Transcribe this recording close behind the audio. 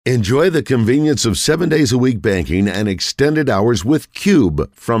Enjoy the convenience of 7 days a week banking and extended hours with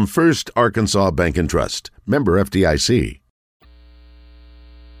Cube from First Arkansas Bank and Trust. Member FDIC. You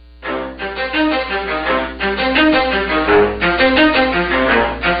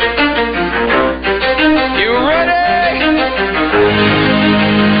ready?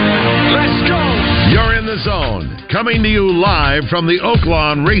 Let's go. You're in the zone. Coming to you live from the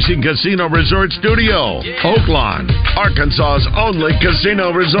Oaklawn Racing Casino Resort Studio. Oaklawn, Arkansas's only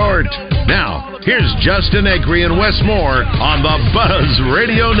casino resort. Now, here's Justin Acree and Wes Moore on the Buzz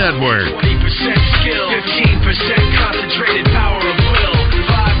Radio Network. 20% skill, 15% concentrated power of will,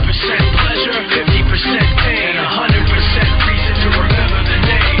 5% pleasure, 50% pain, 100% reason to remember the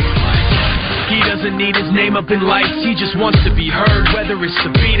name. He doesn't need his name up in lights, he just wants to be heard, whether it's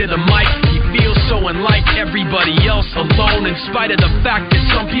the beat of the mic. He feels so unlike everybody else, alone, in spite of the fact that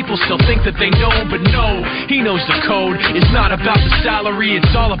some people still think that they know, but no, he knows the code. It's not about the salary,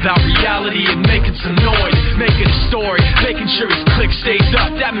 it's all about reality and making some noise, making a story, making sure his click stays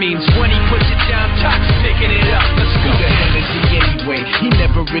up. That means when he puts it down, Tox picking it up. Let's go. Who the hell is he anyway? He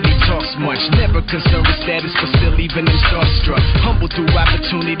never really talks much, never concerned with status, but still even him starstruck. Humble through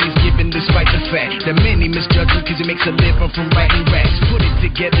opportunities given despite the fact that many misjudge him because he makes a living from writing raps. Put it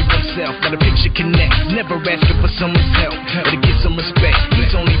together himself, now the picture connects. Never asking for someone's help, but to get some respect.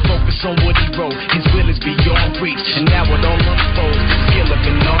 He's only focused on what he wrote. His will is beyond reach, and now it all unfolds. The skill of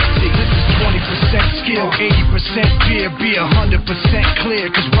an artist. This is 20% skill, 80% fear, be 100% clear,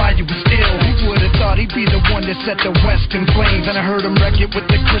 cause Ryu was ill. Who would've thought he'd be the one that set the West in flames? And I heard him wreck it with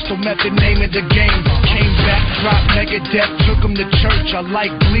the crystal method, name of the game. Came back, dropped Megadeth, took him to church. I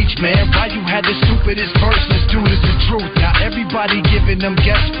like Bleach, man. Ryu had the stupidest verse, this dude is the truth. Now everybody giving them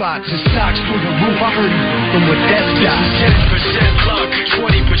guest spots and stocks through the roof. I heard him from with that stock. 10% luck,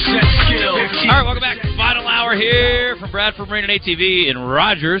 20% skill. All right, welcome back. Final hour here from Bradford Marine and ATV in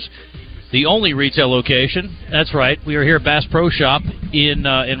Rogers, the only retail location. That's right. We are here at Bass Pro Shop in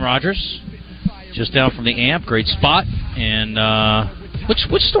Rogers, just down from the AMP. Great spot. And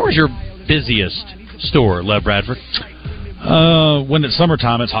which store is your busiest store, Lev Bradford? When it's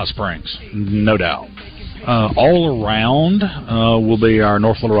summertime, it's Hot Springs, no doubt. All around will be our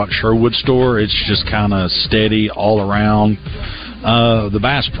North Little Rock Sherwood store. It's just kind of steady all around. The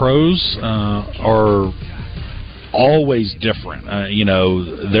Bass Pros are always different.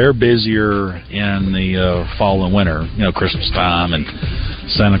 They're busier in the fall and winter, Christmas time and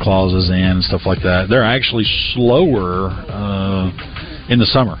Santa Claus is in and stuff like that. They're actually slower in the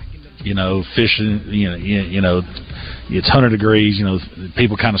summer. Fishing, it's 100 degrees,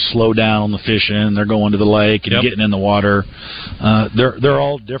 people kind of slow down on the fishing. They're going to the lake and getting in the water. They're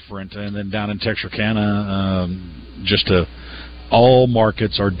all different. And then down in Texarkana, all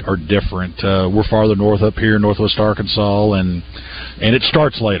markets are different. We're farther north up here in northwest Arkansas, and it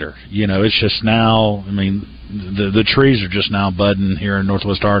starts later. It's just now, the trees are just now budding here in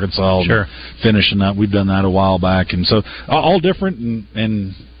northwest Arkansas. Sure. Finishing up. We've done that a while back. And so all different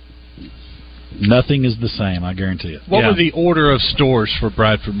and nothing is the same, I guarantee it. What were the order of stores for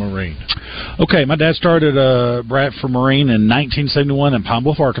Bradford Marine? Okay, my dad started Bradford Marine in 1971 in Pine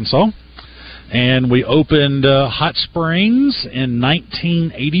Bluff, Arkansas. And we opened Hot Springs in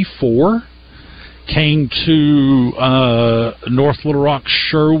 1984. Came to North Little Rock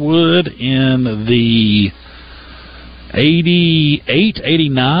Sherwood in the 88,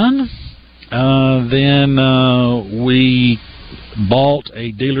 89. Then we bought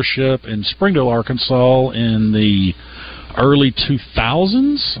a dealership in Springdale, Arkansas in the early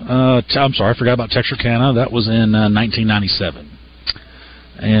 2000s. I'm sorry, I forgot about Texarkana. That was in 1997.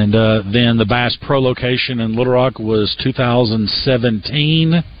 And then the Bass Pro location in Little Rock was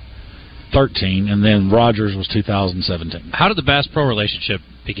 2017, 13, and then Rogers was 2017. How did the Bass Pro relationship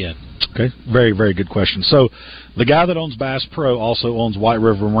begin? Okay, very, very good question. So the guy that owns Bass Pro also owns White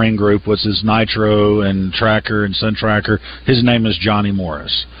River Marine Group, which is Nitro and Tracker and Sun Tracker. His name is Johnny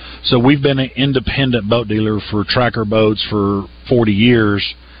Morris. So we've been an independent boat dealer for Tracker boats for 40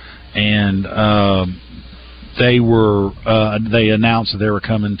 years, and they announced that they were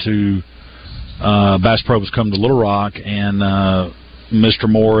coming to Bass Pro was coming to Little Rock, and Mr.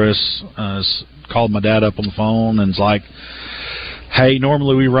 Morris called my dad up on the phone and was like, hey,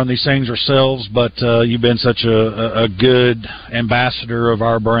 normally we run these things ourselves, but you've been such a good ambassador of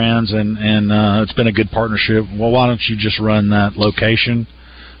our brands, and it's been a good partnership. Well, why don't you just run that location?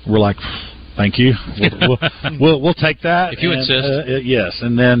 We're like, thank you. We'll take that. If you insist. Yes.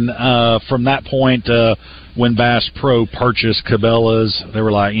 And then from that point, when Bass Pro purchased Cabela's, they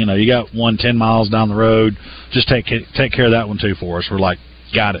were like, you got one 10 miles down the road. Just take care of that one, too, for us. We're like,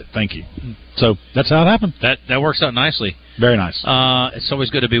 Got it. Thank you. So that's how it happened. That works out nicely. Very nice. It's always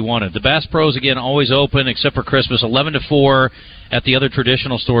good to be wanted. The Bass Pros, again, always open except for Christmas, 11 to 4 at the other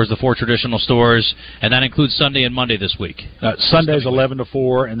traditional stores, the 4 traditional stores, and that includes Sunday and Monday this week. Sunday's 11 to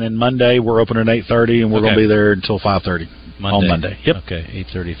 4, and then Monday we're open at 8:30, and we're going to be there until 5:30 on Monday. Yep. Okay,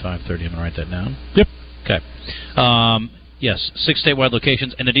 8:30, 5:30. I'm going to write that down. Yep. Okay. Yes, 6 statewide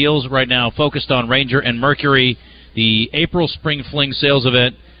locations, and the deals right now focused on Ranger and Mercury, the April Spring Fling sales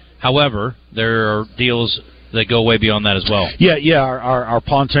event. However, there are deals that go way beyond that as well. Yeah. Our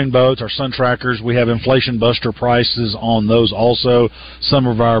pontoon boats, our Sun Trackers, we have inflation buster prices on those also. Some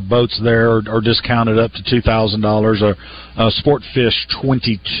of our boats there are discounted up to $2,000. Sportfish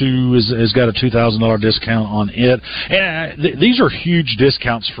 22 has got a $2,000 discount on it. And these are huge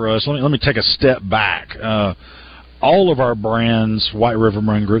discounts for us. Let me take a step back. All of our brands, White River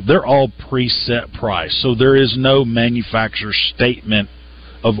Marine Group, they're all preset price. So there is no manufacturer statement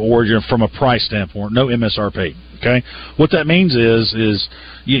of origin from a price standpoint, no MSRP. Okay, what that means is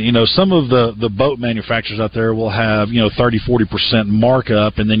you know, some of the boat manufacturers out there will have 30-40%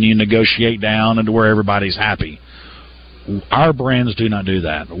 markup, and then you negotiate down into where everybody's happy. Our brands do not do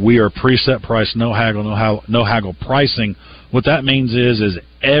that. We are preset price, no haggle pricing. What that means is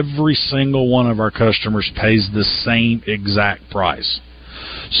every single one of our customers pays the same exact price.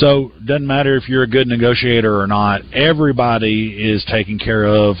 So it doesn't matter if you're a good negotiator or not. Everybody is taken care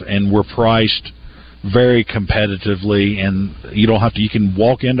of, and we're priced very competitively. And you don't have to. You can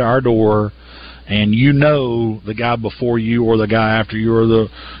walk into our door, and the guy before you or the guy after you or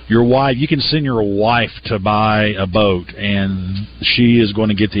your wife. You can send your wife to buy a boat, and she is going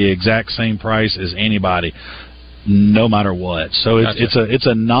to get the exact same price as anybody, no matter what. So it's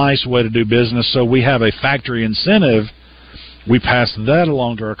a nice way to do business. So we have a factory incentive. We pass that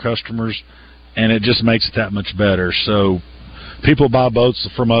along to our customers, and it just makes it that much better. So people buy boats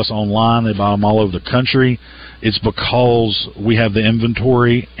from us online. They buy them all over the country. It's because we have the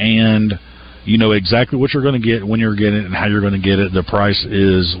inventory, and you know exactly what you're going to get, when you're getting it, and how you're going to get it. The price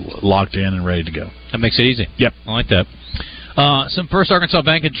is locked in and ready to go. That makes it easy. Yep. I like that. Some First Arkansas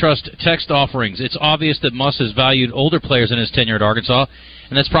Bank and Trust text offerings. It's obvious that Muss has valued older players in his tenure at Arkansas,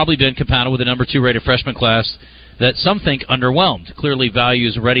 and that's probably been compounded with the number 2 rated freshman class that some think underwhelmed. Clearly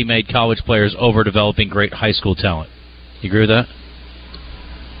values ready-made college players over developing great high school talent. You agree with that?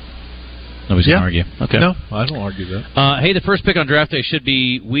 Nobody's going to argue. Okay. No, I don't argue that. Hey, the first pick on draft day should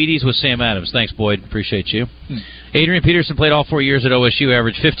be Wheaties with Sam Adams. Thanks, Boyd. Appreciate you. Adrian Peterson played all 4 years at OSU,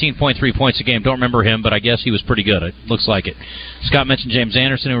 averaged 15.3 points a game. Don't remember him, but I guess he was pretty good. It looks like it. Scott mentioned James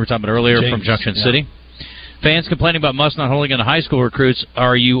Anderson, who we were talking about earlier, from Junction City. Fans complaining about Muss not holding on to high school recruits.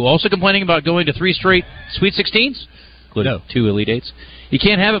 Are you also complaining about going to 3 straight Sweet 16s? Including 2 Elite 8s. You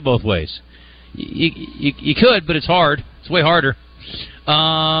can't have it both ways. You could, but it's hard. It's way harder.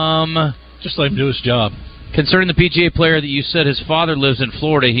 Just let him do his job. Concerning the PGA player that you said his father lives in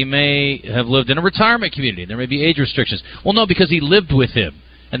Florida, he may have lived in a retirement community. There may be age restrictions. Well, no, because he lived with him,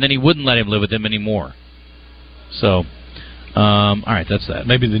 and then he wouldn't let him live with him anymore. So, all right, that's that.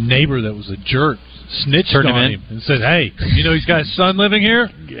 Maybe the neighbor that was a jerk snitched Turned on him him and said, hey, he's got his son living here?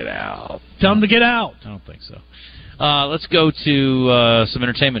 Get out. Tell him to get out. I don't think so. Let's go to some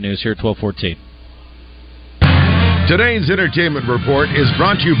entertainment news here at 12:14. Today's entertainment report is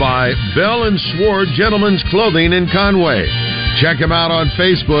brought to you by Bell & Sword Gentlemen's Clothing in Conway. Check them out on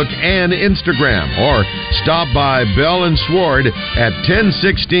Facebook and Instagram, or stop by Bell & Sword at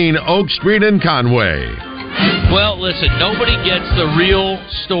 1016 Oak Street in Conway. Well, listen, nobody gets the real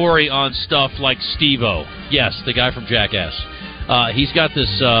story on stuff like Steve-O. Yes, the guy from Jackass. He's got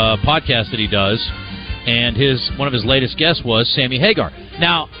this podcast that he does, and one of his latest guests was Sammy Hagar.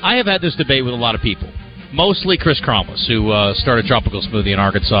 Now, I have had this debate with a lot of people. Mostly Chris Cromwell, who started Tropical Smoothie in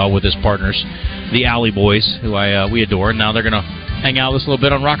Arkansas with his partners, the Alley Boys, who we adore. And now they're going to hang out with us a little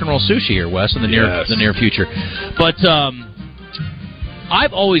bit on Rock and Roll Sushi here, Wes, in the near future. But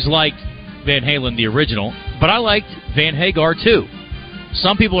I've always liked Van Halen, the original, but I liked Van Hagar, too.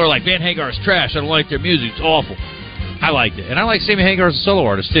 Some people are like, Van Hagar is trash. I don't like their music. It's awful. I liked it. And I like Sammy Hagar as a solo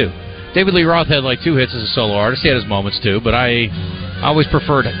artist, too. David Lee Roth had like 2 hits as a solo artist. He had his moments, too, but I always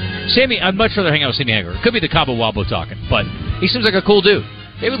preferred Sammy. I'd much rather hang out with Sammy Hagar. It could be the Cabo Wabo talking, but he seems like a cool dude.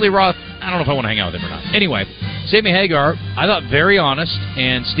 David Lee Roth, I don't know if I want to hang out with him or not. Anyway, Sammy Hagar, I thought very honest,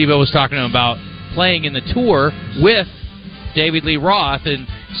 and Steve-O was talking to him about playing in the tour with David Lee Roth. And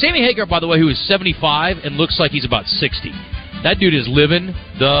Sammy Hagar, by the way, who is 75 and looks like he's about 60. That dude is living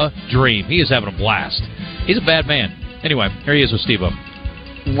the dream. He is having a blast. He's a bad man. Anyway, here he is with Steve-O.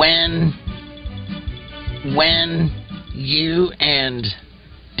 When you and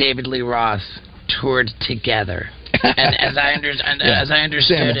David Lee Roth toured together, And as I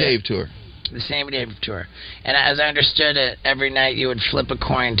understood Sam and it, Dave tour. the Sam and Dave tour. And as I understood it, every night you would flip a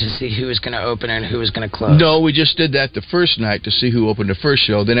coin to see who was going to open and who was going to close. No, we just did that the first night to see who opened the first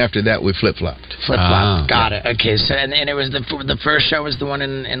show. Then after that, we flip-flopped. Flip-flop. Got it. Okay, so and it was the first show was the one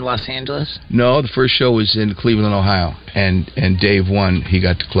in Los Angeles? No, the first show was in Cleveland, Ohio, and Dave won. He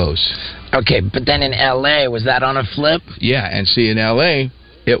got to close. Okay, but then in L.A., was that on a flip? Yeah, and see, in L.A.,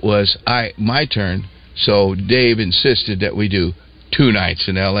 it was my turn, so Dave insisted that we do 2 nights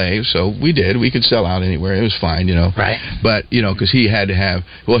in L.A., so we did. We could sell out anywhere. It was fine, Right. But, because he had to have...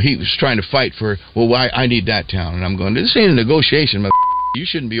 Well, he was trying to fight for, why I need that town. And I'm going, this ain't a negotiation, you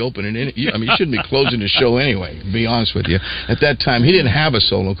shouldn't be opening any... you shouldn't be closing the show anyway, to be honest with you. At that time, he didn't have a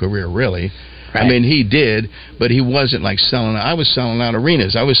solo career, really. Right. I mean, he did, but he wasn't like selling... I was selling out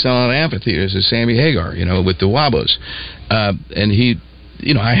arenas. I was selling out amphitheaters as Sammy Hagar, with the Wabos. And he...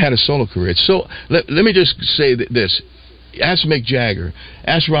 I had a solo career. So, let me just say this... Ask Mick Jagger,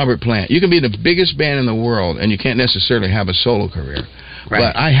 ask Robert Plant. You can be the biggest band in the world, and you can't necessarily have a solo career.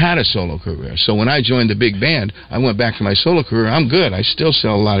 Right. But I had a solo career. So when I joined the big band, I went back to my solo career. I'm good. I still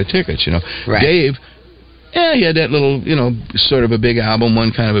sell a lot of tickets, Right. Dave, he had that little, sort of a big album,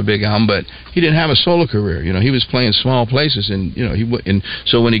 one kind of a big album, but he didn't have a solo career. He was playing small places, and, and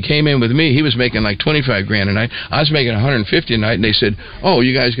so when he came in with me, he was making like $25,000 a night. I was making $150 a night, and they said, "Oh,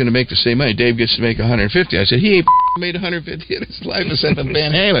 you guys going to make the same money? Dave gets to make $150." I said, "He ain't made $150 in his life except for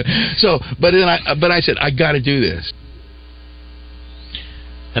Van Halen." So, but I said, I got to do this.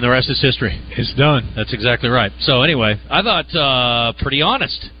 And the rest is history. It's done. That's exactly right. So anyway, I thought pretty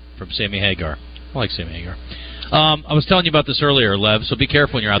honest from Sammy Hagar. I like Sammy Hagar. I was telling you about this earlier, Lev, so be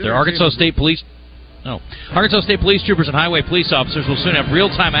careful when you're out there. Arkansas State Police troopers and highway police officers will soon have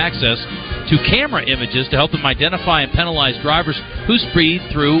real-time access to camera images to help them identify and penalize drivers who speed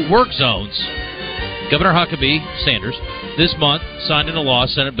through work zones. Governor Huckabee Sanders this month signed into law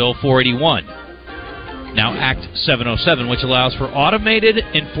Senate Bill 481, now Act 707, which allows for automated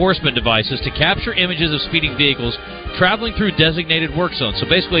enforcement devices to capture images of speeding vehicles traveling through designated work zones. So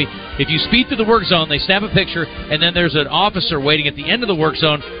basically, if you speed through the work zone, they snap a picture, and then there's an officer waiting at the end of the work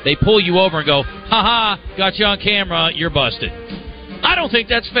zone. They pull you over and go, "Ha-ha, got you on camera, you're busted." I don't think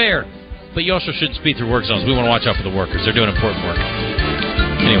that's fair. But you also shouldn't speed through work zones. We want to watch out for the workers. They're doing important work.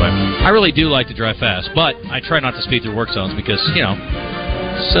 Anyway, I really do like to drive fast, but I try not to speed through work zones because,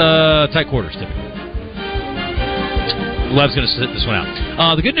 it's tight quarters typically. Lev's going to sit this one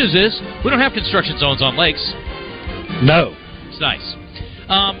out. The good news is we don't have construction zones on lakes. No. It's nice.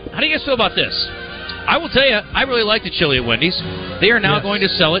 How do you guys feel about this? I will tell you, I really like the chili at Wendy's. They are now going to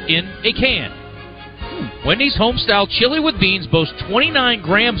sell it in a can. Wendy's homestyle chili with beans boasts 29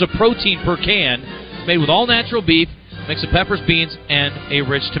 grams of protein per can, made with all-natural beef, mix of peppers, beans, and a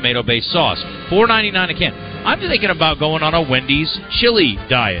rich tomato-based sauce. $4.99 a can. I'm thinking about going on a Wendy's chili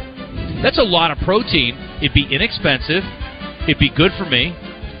diet. That's a lot of protein. It'd be inexpensive. It'd be good for me.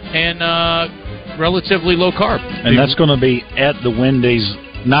 And relatively low carb. And that's going to be at the Wendy's,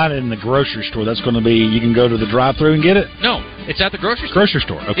 not in the grocery store. That's going to be, you can go to the drive-thru and get it? No, it's at the grocery store. Grocery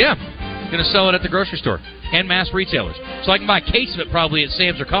store, okay. Yeah. Going to sell it at the grocery store and mass retailers. So I can buy a case of it probably at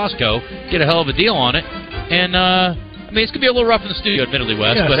Sam's or Costco, get a hell of a deal on it. And, it's going to be a little rough in the studio, admittedly,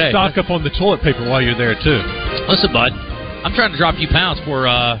 Wes. Yeah, but hey. Stock up on the toilet paper while you're there, too. Listen, bud, I'm trying to drop a few pounds for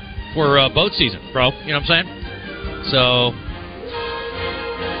boat season, bro. You know what I'm saying? So,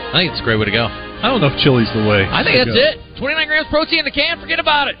 I think it's a great way to go. I don't know if chili's the way. I think that's it. 29 grams protein in the can, forget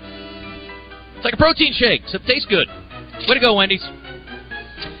about it. It's like a protein shake, except it tastes good. Way to go, Wendy's.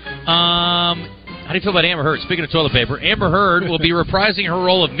 How do you feel about Amber Heard? Speaking of toilet paper, Amber Heard will be reprising her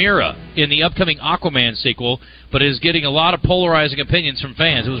role of Mira in the upcoming Aquaman sequel, but is getting a lot of polarizing opinions from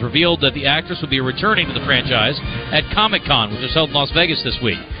fans. It was revealed that the actress will be returning to the franchise at Comic-Con, which was held in Las Vegas this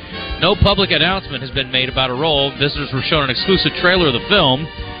week. No public announcement has been made about her role. Visitors were shown an exclusive trailer of the film,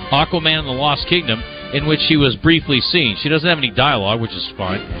 Aquaman and the Lost Kingdom, in which she was briefly seen. She doesn't have any dialogue, which is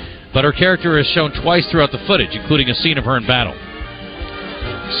fine, but her character is shown twice throughout the footage, including a scene of her in battle.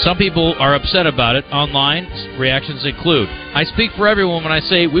 Some people are upset about it. Online reactions include, "I speak for everyone when I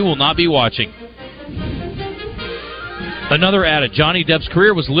say we will not be watching." Another added, "Johnny Depp's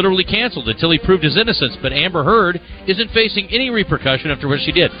career was literally canceled until he proved his innocence, but Amber Heard isn't facing any repercussion after what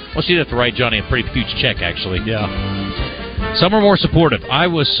she did." Well, she did have to write Johnny a pretty huge check, actually. Yeah. Some are more supportive. "I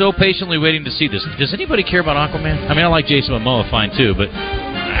was so patiently waiting to see this." Does anybody care about Aquaman? I mean, I like Jason Momoa fine, too, but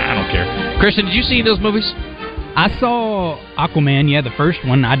I don't care. Christian, did you see those movies? I saw Aquaman, the first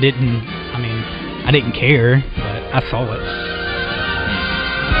one. I didn't care, but I saw it.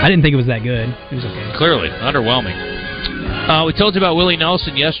 I didn't think it was that good. It was okay. Clearly, underwhelming. We told you about Willie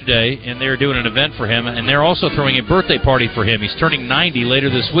Nelson yesterday, and they're doing an event for him, and they're also throwing a birthday party for him. He's turning 90 later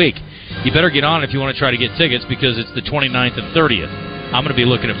this week. You better get on if you want to try to get tickets, because it's the 29th and 30th. I'm going to be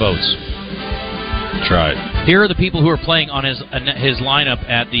looking at boats. Try it. Here are the people who are playing on his lineup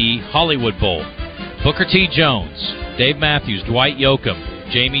at the Hollywood Bowl. Booker T. Jones, Dave Matthews, Dwight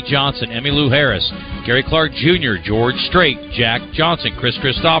Yoakam, Jamie Johnson, Emmylou Harris, Gary Clark Jr., George Strait, Jack Johnson, Chris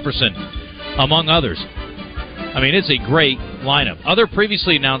Christopherson, among others. I mean, it's a great lineup. Other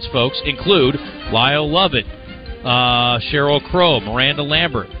previously announced folks include Lyle Lovett, Sheryl Crow, Miranda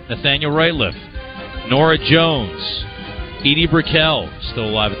Lambert, Nathaniel Rateliff, Nora Jones, Edie Brickell, still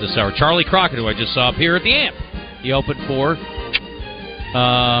alive at this hour, Charlie Crockett, who I just saw up here at the Amp. He opened for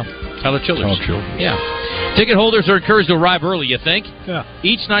Tyler Childers. Yeah. Ticket holders are encouraged to arrive early, you think? Yeah.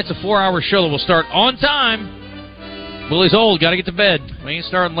 Each night's a 4-hour show that will start on time. Willie's old, got to get to bed. We ain't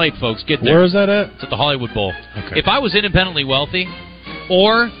starting late, folks. Get there. Where is that at? It's at the Hollywood Bowl. Okay. If I was independently wealthy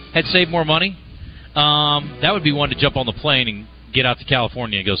or had saved more money, that would be one to jump on the plane and get out to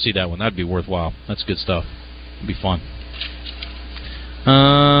California and go see that one. That'd be worthwhile. That's good stuff. It'd be fun.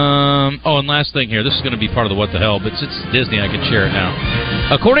 And last thing here. This is going to be part of the what the hell, but since it's Disney, I can share it now.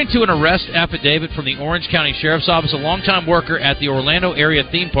 According to an arrest affidavit from the Orange County Sheriff's Office, a longtime worker at the Orlando area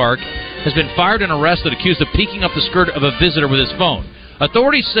theme park has been fired and arrested, accused of peeking up the skirt of a visitor with his phone.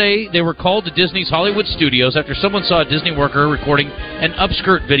 Authorities say they were called to Disney's Hollywood studios after someone saw a Disney worker recording an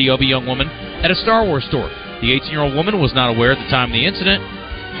upskirt video of a young woman at a Star Wars store. The 18-year-old woman was not aware at the time of the incident,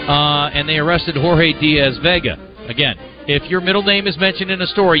 and they arrested Jorge Diaz Vega. Again, if your middle name is mentioned in a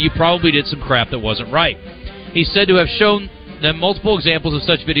story, you probably did some crap that wasn't right. He's said to have shown them multiple examples of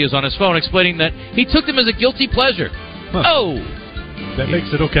such videos on his phone, explaining that he took them as a guilty pleasure. Huh. Oh! That makes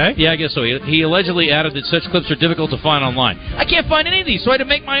it okay? Yeah, I guess so. He allegedly added that such clips are difficult to find online. I can't find any of these, so I had to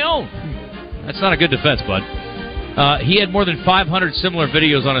make my own. That's not a good defense, bud. He had more than 500 similar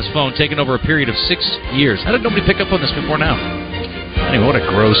videos on his phone taken over a period of 6 years. How did nobody pick up on this before now? Anyway, what a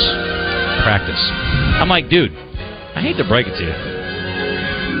gross practice. I'm like, dude, I hate to break it to you.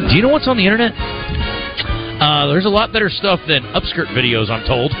 Do you know what's on the internet? There's a lot better stuff than upskirt videos, I'm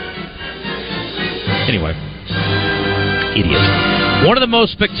told. Anyway. Idiot. One of the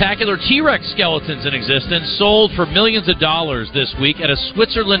most spectacular T-Rex skeletons in existence sold for millions of dollars this week at a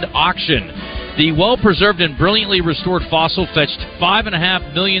Switzerland auction. The well-preserved and brilliantly restored fossil fetched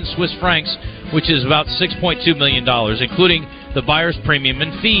 5.5 million Swiss francs, which is about $6.2 million, including the buyer's premium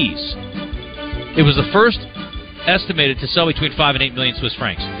and fees. It was the first estimated to sell between 5 and 8 million Swiss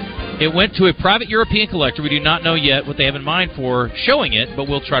francs. It went to a private European collector. We do not know yet what they have in mind for showing it, but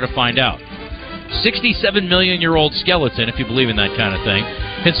we'll try to find out. 67-million-year-old skeleton, if you believe in that kind of thing,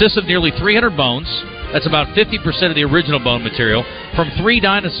 consists of nearly 300 bones. That's about 50% of the original bone material from 3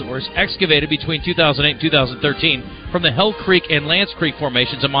 dinosaurs excavated between 2008 and 2013 from the Hell Creek and Lance Creek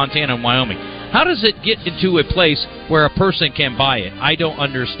formations in Montana and Wyoming. How does it get into a place where a person can buy it? I don't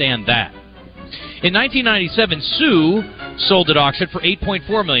understand that. In 1997, Sue sold at auction for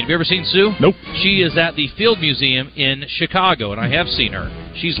 $8.4 million. Have you ever seen Sue? Nope. She is at the Field Museum in Chicago, and I have seen her.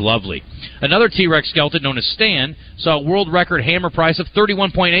 She's lovely. Another T-Rex skeleton known as Stan saw a world record hammer price of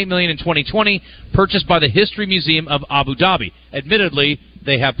 $31.8 million in 2020, purchased by the History Museum of Abu Dhabi. Admittedly,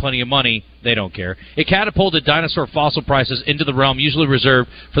 they have plenty of money. They don't care. It catapulted dinosaur fossil prices into the realm usually reserved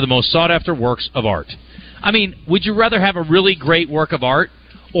for the most sought-after works of art. I mean, would you rather have a really great work of art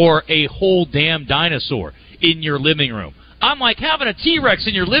or a whole damn dinosaur in your living room? I'm like, having a T-Rex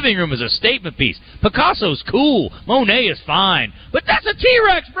in your living room is a statement piece. Picasso's cool. Monet is fine. But that's a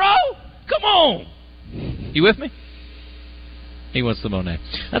T-Rex, bro! Come on! You with me? He wants the Monet.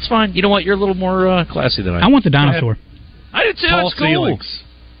 That's fine. You know what? You're a little more classy than I am. I want the dinosaur. I did too. Tall It's cool. ceilings.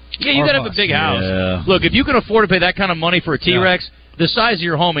 Yeah, you got to have a big house. Yeah. Look, if you can afford to pay that kind of money for a T-Rex, the size of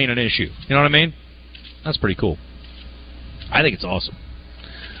your home ain't an issue. You know what I mean? That's pretty cool. I think it's awesome.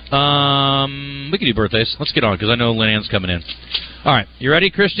 We can do birthdays. Let's get on, because I know Lynn Ann's coming in. All right. You ready,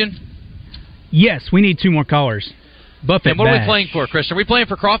 Christian? Yes, we need 2 more callers. Buffett And what are we Bash. playing for, Christian? Are we playing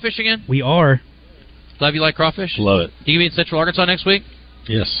for crawfish again? We are. Glad you like crawfish? Love it. You can be in Central Arkansas next week?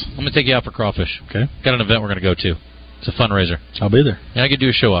 Yes. I'm going to take you out for crawfish. Okay. Got an event we're going to go to. It's a fundraiser. I'll be there. Yeah, I could do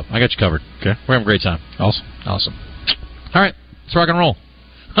a show up. I got you covered. Okay. We're having a great time. Awesome. Awesome. All right. Let's rock and roll.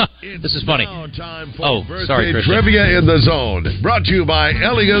 This is funny. Time for Oh, birthday sorry, Christian. Trivia in the Zone. Brought to you by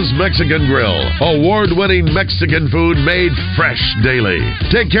Elia's Mexican Grill. Award-winning Mexican food made fresh daily.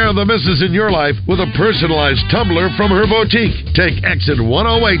 Take care of the misses in your life with a personalized tumbler from her boutique. Take exit 108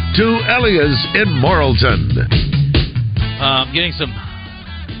 to Elia's in Morrilton. Getting some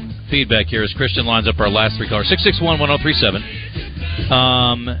feedback here as Christian lines up our last 3 callers. 661-1037.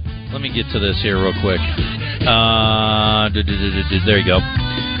 Let me get to this here real quick. There you go.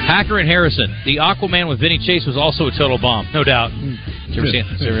 Hacker and Harrison. The Aquaman with Vinny Chase was also a total bomb, no doubt. Did you ever see it?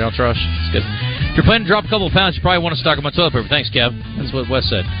 Cereal Trush? It's good. If you're planning to drop a couple of pounds, you probably want to stock up on toilet paper. Thanks, Kev. That's what Wes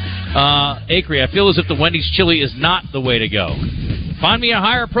said. Acre, I feel as if the Wendy's chili is not the way to go. Find me a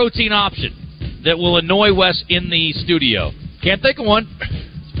higher protein option that will annoy Wes in the studio. Can't think of one.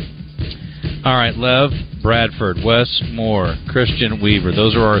 All right, Lev, Bradford, Wes Moore, Christian Weaver.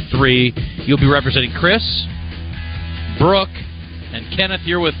 Those are our three. You'll be representing Chris, Brooke, and Kenneth.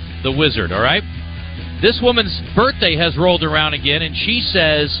 You're with the Wizard, all right? This woman's birthday has rolled around again, and she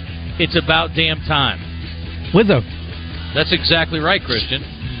says it's about damn time. Lizzo. That's exactly right, Christian.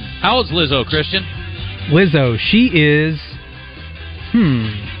 How old's Lizzo, Christian? Lizzo, she is...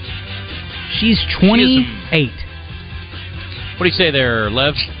 She's 28. What do you say there,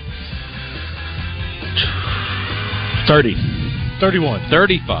 Lev? 30. 31.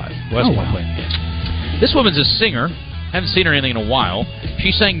 35. Wes wow. This woman's a singer. Haven't seen her anything in a while.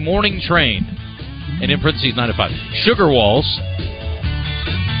 She sang Morning Train, and in parentheses, 9 to 5. Sugar Walls.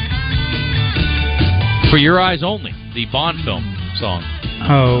 For Your Eyes Only, the Bond film song.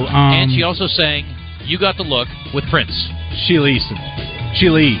 And she also sang You Got the Look with Prince. Sheena Easton.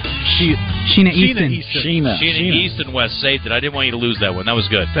 Sheena Easton, West saved it. I didn't want you to lose that one. That was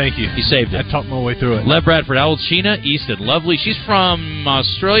good. Thank you. You saved it. I talked my way through it. Lev Bradford, how old? Sheena Easton. Lovely. She's from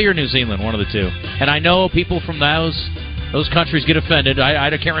Australia or New Zealand, one of the two. And I know people from those countries get offended. I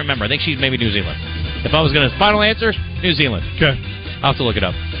can't remember. I think she's maybe New Zealand. If I was going to... Final answer, New Zealand. Okay. I'll have to look it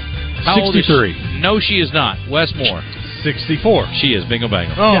up. How 63. old is she? No, she is not. Wes Moore. 64. She is. Bingo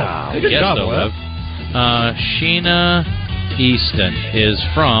bango. Oh, yeah. Good job, though, Lev. Sheena Easton is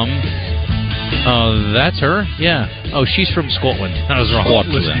from... Oh, that's her? Yeah. Oh, she's from Scotland. I was wrong.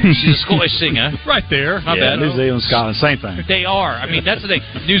 She's a Scottish singer. Right there. Not bad. New Zealand, Scotland, same thing. They are. I mean, that's the thing.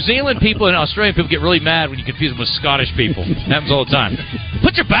 New Zealand people and Australian people get really mad when you confuse them with Scottish people. It happens all the time.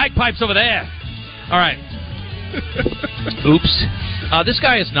 Put your bagpipes over there. All right. Oops. This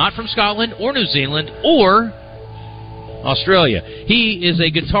guy is not from Scotland or New Zealand or Australia. He is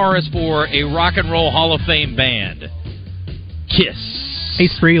a guitarist for a rock and roll Hall of Fame band. Kiss.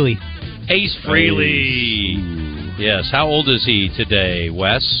 Ace Frehley. Ace Frehley. Yes. How old is he today,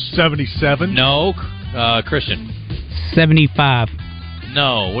 Wes? 77. No. Christian. 75.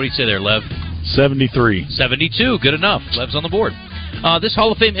 No. What do you say there, Lev? 73. 72. Good enough. Lev's on the board. This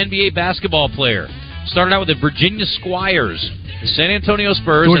Hall of Fame NBA basketball player started out with the Virginia Squires, the San Antonio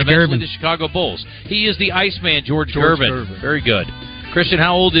Spurs, George and eventually Gervin. the Chicago Bulls. He is the Iceman, George Gervin. Very good. Christian,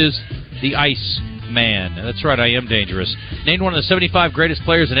 how old is the Iceman? That's right, I am dangerous. Named one of the 75 greatest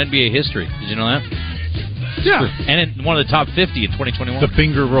players in NBA history. Did you know that? Yeah. And in one of the top 50 in 2021. The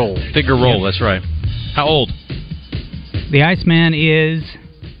finger roll. Finger roll, that's right. How old? The Iceman is...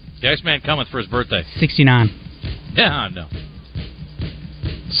 The Iceman cometh for his birthday. 69. Yeah, no.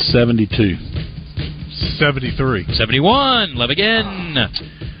 72. 73. 71. Lev again.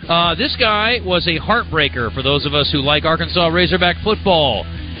 This guy was a heartbreaker for those of us who like Arkansas Razorback football.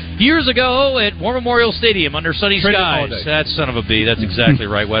 Years ago at War Memorial Stadium under sunny skies. That son of a bee. That's exactly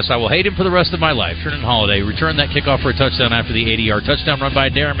right, Wes. I will hate him for the rest of my life. Trenton Holiday returned that kickoff for a touchdown after the 80-yard touchdown run by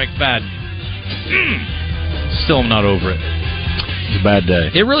Darren McFadden. Still am not over it. It was a bad day.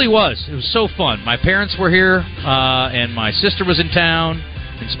 It really was. It was so fun. My parents were here, and my sister was in town.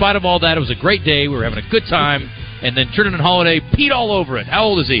 In spite of all that, it was a great day. We were having a good time. And then Trenton Holiday peed all over it. How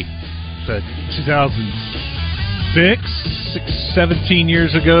old is he? 2006, 17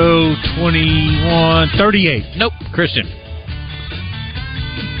 years ago, 21, 38. Nope. Christian.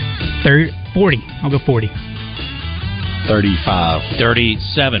 40. I'll go 40. 35.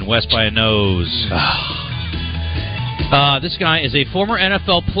 37. West by a nose. This guy is a former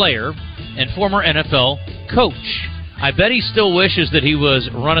NFL player and former NFL coach. I bet he still wishes that he was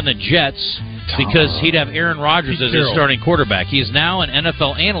running the Jets because he'd have Aaron Rodgers as his starting quarterback. He is now an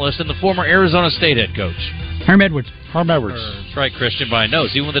NFL analyst and the former Arizona State head coach. Herm Edwards. That's right, Christian, by a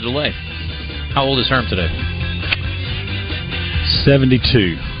nose, even with a delay. How old is Herm today?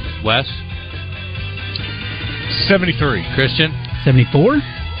 72. Wes? 73. Christian? 74.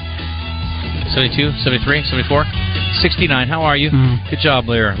 72, 73, 74, 69. How are you? Good job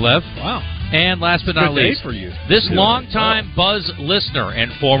there, Lev. Wow. And last but not least, for you. this longtime Buzz listener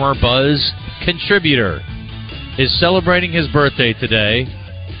and former Buzz contributor is celebrating his birthday today,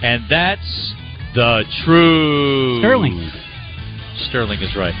 and that's the truth. Sterling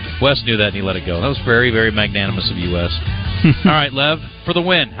is right. Wes knew that, and he let it go. That was very, very magnanimous of you, Wes. All right, Lev, for the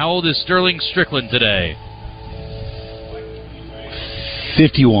win. How old is Sterling Strickland today?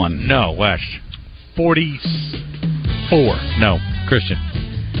 51. No, Wes. 44. No, Christian.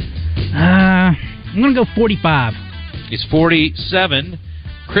 I'm going to go 45. He's 47.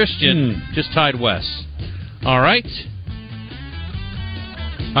 Christian just tied Wes. All right.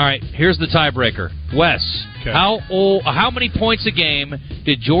 Here's the tiebreaker. Wes, okay. How many points a game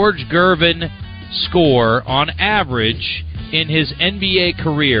did George Gervin score on average in his NBA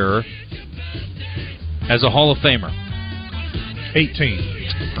career as a Hall of Famer?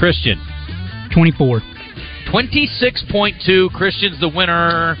 18. Christian. 24. 26.2. Christian's the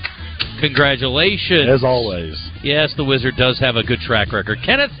winner. Congratulations. As always. Yes, the Wizard does have a good track record.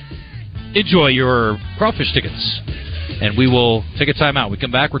 Kenneth, enjoy your crawfish tickets. And we will take a time out. We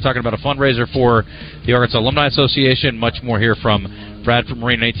come back. We're talking about a fundraiser for the Arkansas Alumni Association. Much more here from Brad from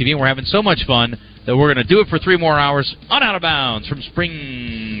Marine and ATV. And we're having so much fun that we're going to do it for 3 more hours on Out of Bounds from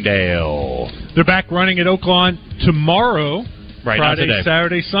Springdale. They're back running at Oaklawn tomorrow. Right, Friday,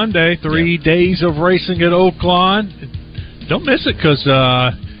 Saturday, Sunday. 3 days of racing at Oaklawn. Don't miss it because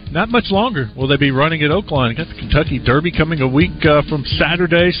not much longer will they be running at Oaklawn. Got the Kentucky Derby coming a week from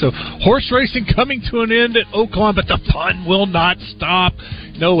Saturday. So horse racing coming to an end at Oaklawn, but the fun will not stop.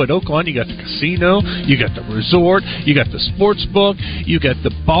 No, at Oaklawn you got the casino, you got the resort, you got the sports book, you got the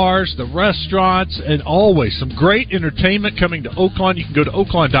bars, the restaurants, and always some great entertainment coming to Oaklawn. You can go to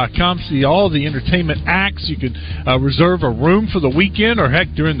Oaklawn.com, see all the entertainment acts. You can reserve a room for the weekend or,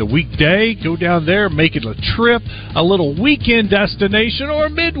 heck, during the weekday. Go down there, make it a trip, a little weekend destination or a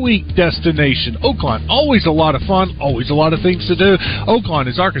midweek destination. Oaklawn, always a lot of fun, always a lot of things to do. Oaklawn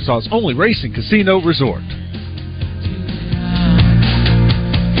is Arkansas's only racing casino resort.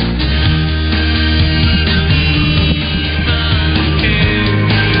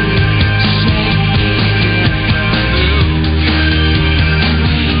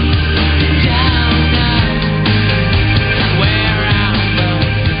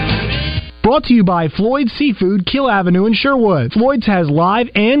 Brought to you by Floyd's Seafood, Kill Avenue in Sherwood. Floyd's has live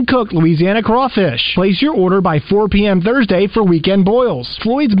and cooked Louisiana crawfish. Place your order by 4 p.m. Thursday for weekend boils.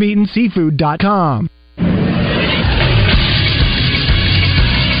 Floyd'sMeatandSeafood.com.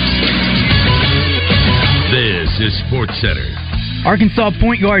 This is Sports Center. Arkansas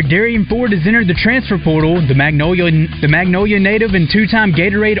point guard Darian Ford has entered the transfer portal. The Magnolia native and 2-time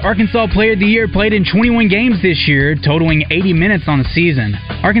Gatorade Arkansas Player of the Year played in 21 games this year, totaling 80 minutes on the season.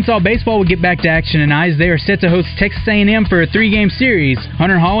 Arkansas baseball will get back to action tonight as they are set to host Texas A&M for a 3-game series.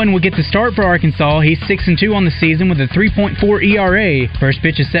 Hunter Holland will get the start for Arkansas. He's 6-2 on the season with a 3.4 ERA. First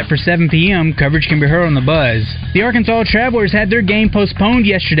pitch is set for 7 p.m. Coverage can be heard on the Buzz. The Arkansas Travelers had their game postponed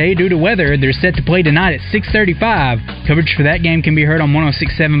yesterday due to weather. They're set to play tonight at 6:35. Coverage for that game can be heard on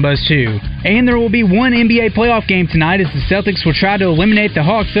 106.7 Buzz 2. And there will be one NBA playoff game tonight as the Celtics will try to eliminate the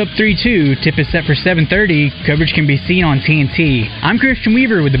Hawks up 3-2. Tip is set for 7:30. Coverage can be seen on TNT. I'm Christian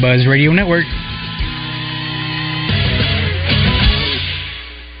Weaver with the Buzz Radio Network.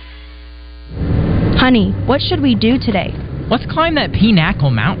 Honey, what should we do today? Let's climb that Pinnacle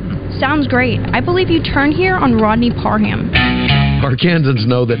Mountain. Sounds great. I believe you turn here on Rodney Parham. Arkansans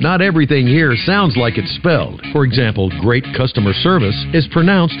know that not everything here sounds like it's spelled. For example, great customer service is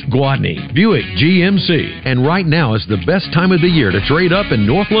pronounced Gwatney. Buick GMC. And right now is the best time of the year to trade up in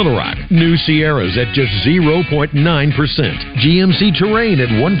North Little Rock. New Sierras at just 0.9%. GMC Terrain at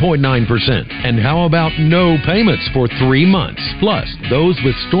 1.9%. And how about no payments for 3 months? Plus, those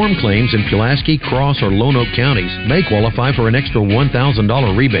with storm claims in Pulaski, Cross, or Lonoke counties may qualify for an extra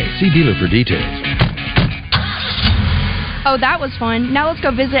 $1,000 rebate. See dealer for details. Oh, that was fun. Now let's go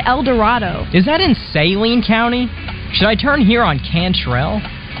visit El Dorado. Is that in Saline County? Should I turn here on Cantrell?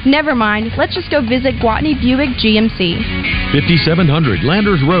 Never mind. Let's just go visit Gwatney Buick GMC. 5700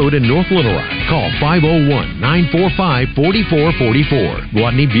 Landers Road in North Little Rock. Call 501-945-4444.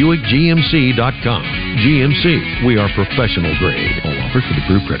 GwatneyBuickGMC.com. GMC. We are professional grade. All offers with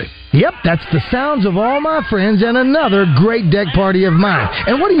approved credit. Yep, that's the sounds of all my friends and another great deck party of mine.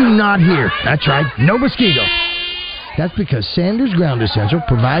 And what do you not hear? That's right, no mosquitoes. That's because Sanders Ground Essential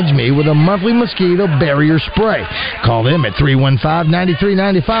provides me with a monthly mosquito barrier spray. Call them at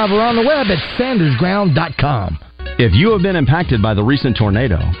 315-9395 or on the web at sandersground.com. If you have been impacted by the recent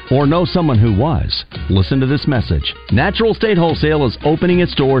tornado or know someone who was, listen to this message. Natural State Wholesale is opening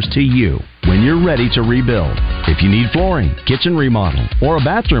its doors to you when you're ready to rebuild. If you need flooring, kitchen remodel, or a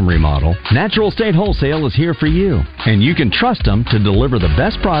bathroom remodel, Natural State Wholesale is here for you. And you can trust them to deliver the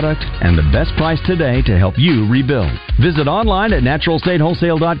best product and the best price today to help you rebuild. Visit online at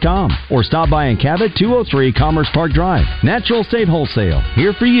naturalstatewholesale.com or stop by in Cabot, 203 Commerce Park Drive. Natural State Wholesale,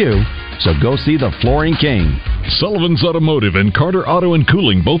 here for you. So go see the Flooring King. Sullivan's Automotive and Carter Auto and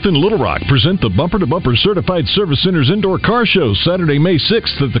Cooling, both in Little Rock, present the Bumper to Bumper Certified Service Center's Indoor Car Show Saturday, May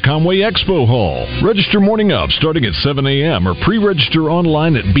 6th at the Conway Expo Hall. Register morning of starting at 7 a.m. or pre-register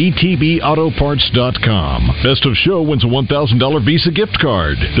online at btbautoparts.com. Best of Show wins a $1,000 Visa gift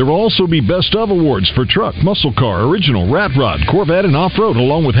card. There will also be Best of Awards for truck, muscle car, original, rat rod, Corvette, and off-road,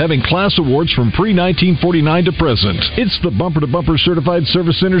 along with having class awards from pre-1949 to present. It's the Bumper to Bumper Certified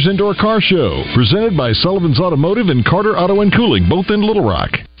Service Center's Indoor Car Show, presented by Sullivan's Automotive and Carter Auto and Cooling, both in Little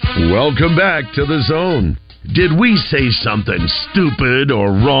Rock. Welcome back to The Zone. Did we say something stupid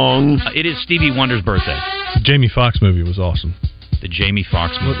or wrong? It is Stevie Wonder's birthday. The Jamie Foxx movie was awesome. The Jamie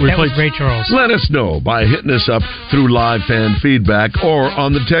Foxx movie. That was Ray Charles. Let us know by hitting us up through live fan feedback or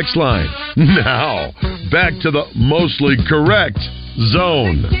on the text line. Now, back to the mostly correct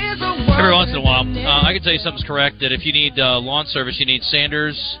Zone. Every once in a while, I can tell you something's correct, that if you need lawn service, you need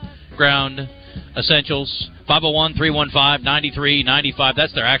Sanders Ground Essentials, 501-315-9395.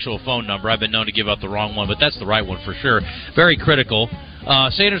 That's their actual phone number. I've been known to give out the wrong one, but that's the right one for sure. Very critical.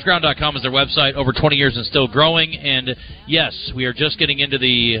 SandersGround.com is their website. Over 20 years and still growing. And, yes, we are just getting into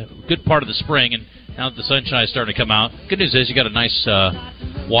the good part of the spring, and now that the sunshine is starting to come out, good news is you got a nice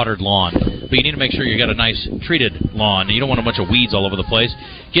watered lawn. But you need to make sure you got a nice treated lawn. You don't want a bunch of weeds all over the place.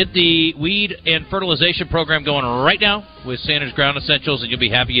 Get the weed and fertilization program going right now with Sanders Ground Essentials, and you'll be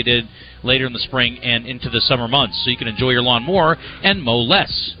happy you did later in the spring and into the summer months, so you can enjoy your lawn more and mow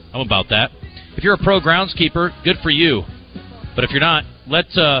less. I'm about that. If you're a pro groundskeeper, good for you. But if you're not, let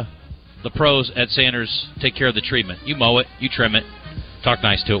the pros at Sanders take care of the treatment. You mow it, you trim it, talk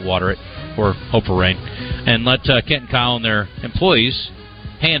nice to it, water it, or hope for rain. And let Kent and Kyle and their employees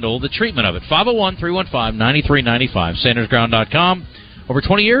handle the treatment of it. 501-315-9395, SandersGround.com. Over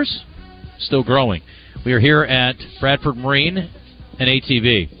 20 years, still growing. We are here at Bradford Marine and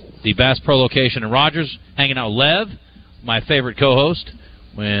ATV, the Bass Pro location in Rogers, hanging out with Lev, my favorite co-host,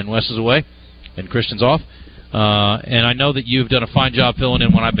 when Wes is away and Christian's off. And I know that you've done a fine job filling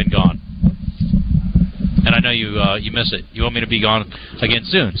in when I've been gone. And I know you miss it. You want me to be gone again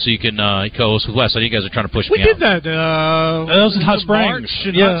soon, so you can co-host with Wes. I know you guys are trying to push me out. We did that. That was in Hot Springs.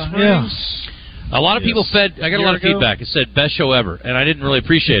 Yeah. A lot of people said, I got a lot of feedback. It said, best show ever. And I didn't really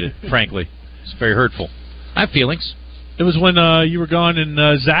appreciate it, frankly. It's very hurtful. I have feelings. It was when you were gone,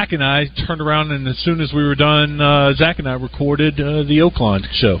 and Zach and I turned around, and as soon as we were done, Zach and I recorded the Oaklawn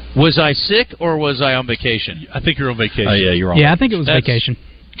show. Was I sick, or was I on vacation? I think you're on vacation. Oh, yeah, you're on. Yeah, I think it was vacation.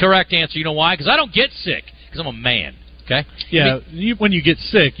 Correct answer. You know why? Because I don't get sick. Because I'm a man. Okay? Yeah, when you get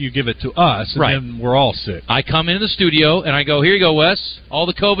sick, you give it to us, and then we're all sick. I come into the studio, and I go, here you go, Wes. All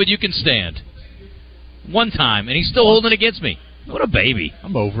the COVID you can stand. One time, and he's still holding it against me. What a baby.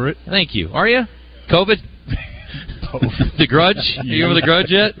 I'm over it. Thank you. Are you? COVID? The Grudge? Are you over the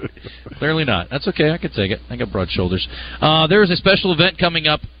Grudge yet? Clearly not. That's okay. I can take it. I got broad shoulders. There is a special event coming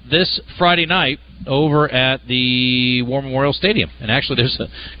up this Friday night over at the War Memorial Stadium. And actually, there's a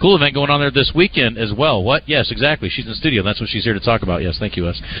cool event going on there this weekend as well. What? Yes, exactly. She's in studio. That's what she's here to talk about. Yes, thank you,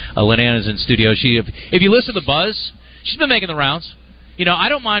 Wes. Lynn Ann is in studio. If you listen to the Buzz, she's been making the rounds. You know, I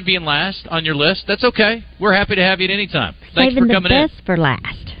don't mind being last on your list. That's okay. We're happy to have you at any time. Thanks for coming in. Saving the best for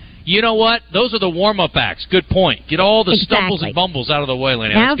last. You know what? Those are the warm-up acts. Good point. Get all the stumbles and bumbles out of the way,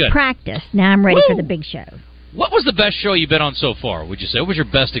 Lenny. Now I've practiced. Now I'm ready for the big show. What was the best show you've been on so far, would you say? What was your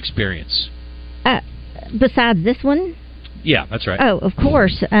best experience? Besides this one? Yeah, that's right. Oh, of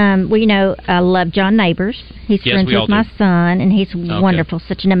course. Well, you know, I love John Neighbors. He's friends with my son, and he's wonderful.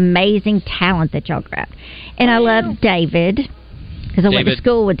 Such an amazing talent that y'all grabbed. And I love David, because I went to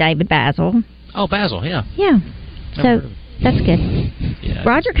school with David Basil. Oh, Basil, yeah. Yeah. So that's good. Yeah.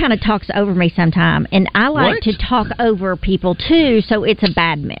 Roger kind of talks over me sometime, and I like to talk over people, too, so it's a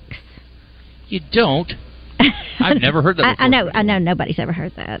bad mix. You don't? I've never heard that before. I know. Nobody's ever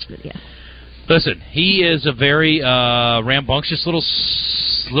heard that, but yeah. Listen, he is a very rambunctious little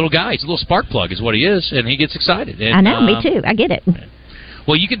guy. He's a little spark plug is what he is, and he gets excited. And, I know, me too. I get it.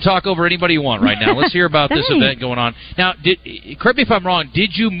 Well, you can talk over anybody you want right now. Let's hear about this event going on. Now, correct me if I'm wrong,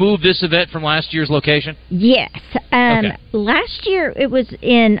 did you move this event from last year's location? Yes. Last year it was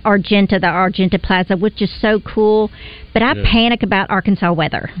in Argenta, the Argenta Plaza, which is so cool, but I panic about Arkansas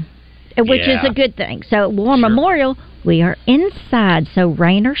weather, which is a good thing. So at War Memorial, we are inside, so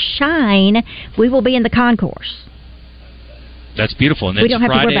rain or shine, we will be in the concourse. That's beautiful. And then we don't have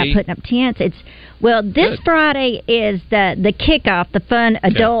Friday... to worry about putting up tents. This Friday is the kickoff, the fun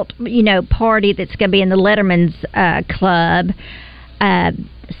adult party that's going to be in the Letterman's Club.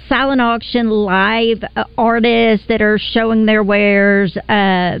 Silent auction, live artists that are showing their wares.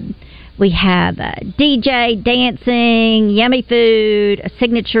 We have DJ dancing, yummy food, a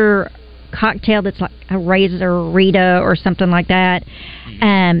signature cocktail that's like a Razor Rita or something like that.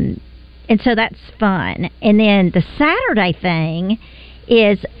 And so that's fun. And then the Saturday thing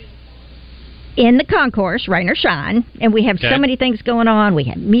is in the concourse, rain or shine, and we have so many things going on. We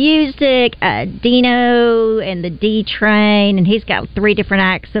have music, Dino and the D Train, and he's got 3 different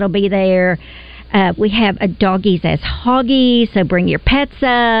acts that'll be there. We have a Doggies as Hoggies, so bring your pets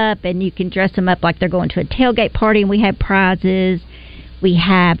up, and you can dress them up like they're going to a tailgate party, and we have prizes. We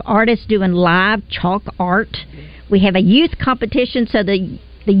have artists doing live chalk art. We have a youth competition, so the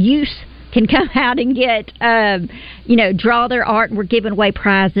youth can come out and get, draw their art, and we're giving away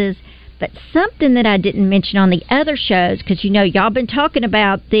prizes. But something that I didn't mention on the other shows, because, y'all been talking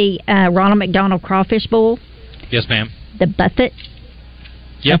about the Ronald McDonald Crawfish Bowl. Yes, ma'am. The Buffett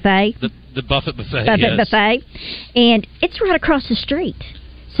Buffet. The Buffett Buffet, Buffet. And it's right across the street.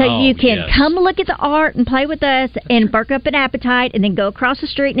 So you can come look at the art and play with us and work up an appetite and then go across the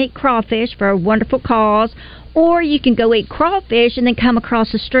street and eat crawfish for a wonderful cause. Or you can go eat crawfish and then come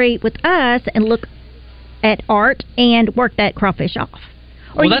across the street with us and look at art and work that crawfish off.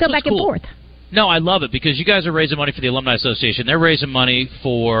 Or you can go back and forth. No, I love it because you guys are raising money for the Alumni Association. They're raising money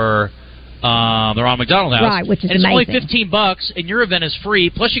for the Ronald McDonald House. Right, which is and amazing. It's only $15, and your event is free.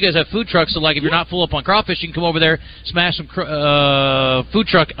 Plus, you guys have food trucks, so if you're not full up on crawfish, you can come over there, smash some food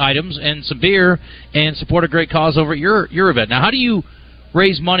truck items and some beer, and support a great cause over at your event. Now, how do you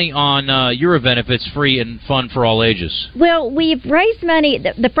raise money on your event if it's free and fun for all ages? Well, we've raised money.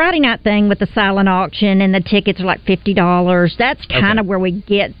 The Friday night thing with the silent auction and the tickets are like $50. That's kind of where we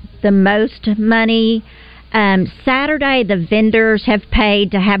get the most money. Saturday, the vendors have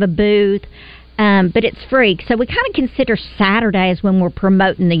paid to have a booth, but it's free. So we kind of consider Saturdays when we're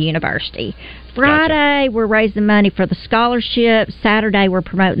promoting the university. Friday, we're raising money for the scholarship. Saturday, we're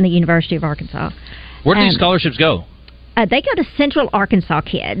promoting the University of Arkansas. Where do these scholarships go? They go to Central Arkansas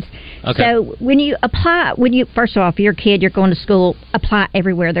kids. Okay. So when you apply, first of all, if you're a kid, you're going to school, apply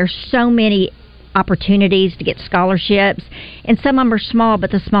everywhere. There's so many opportunities to get scholarships, and some of them are small,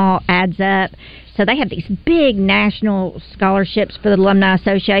 but the small adds up. So they have these big national scholarships for the Alumni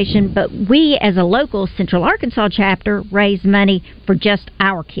Association, but we, as a local Central Arkansas chapter, raise money for just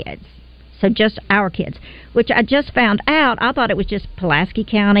our kids. So just our kids, which I just found out. I thought it was just Pulaski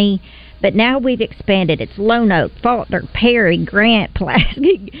County, but now we've expanded. It's Lone Oak, Faulkner, Perry, Grant,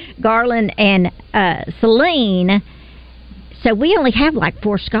 Pulaski, Garland, and Saline. So we only have like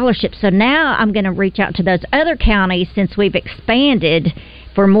 4 scholarships. So now I'm going to reach out to those other counties since we've expanded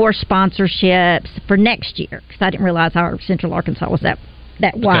for more sponsorships for next year, because I didn't realize our Central Arkansas was that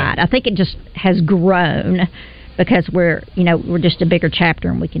wide. I think it just has grown because we're just a bigger chapter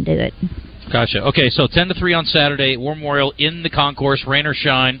and we can do it. Gotcha. Okay, so 10 to 3 on Saturday, War Memorial in the concourse, rain or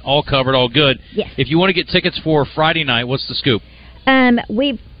shine, all covered, all good. Yes. If you want to get tickets for Friday night, what's the scoop?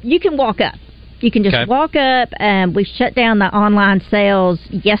 You can walk up. You can just walk up. We shut down the online sales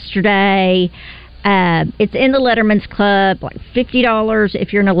yesterday. It's in the Letterman's Club, like $50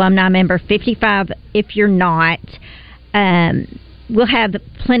 if you're an alumni member, $55 if you're not. We'll have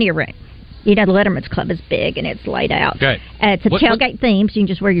plenty of room. The Letterman's Club is big and it's laid out. Okay. It's a tailgate theme, so you can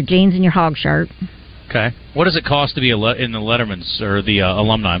just wear your jeans and your hog shirt. Okay. What does it cost to be in the Letterman's or the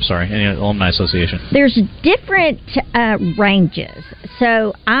alumni? I'm sorry, in the Alumni Association. There's different ranges.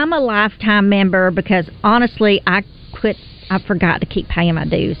 So I'm a lifetime member because honestly, I forgot to keep paying my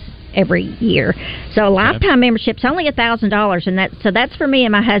dues every year. So a lifetime membership's only $1,000, and that's for me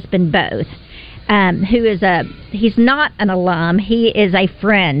and my husband both. Who is he's not an alum, he is a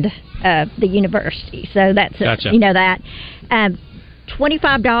friend of the university. So that's gotcha. That.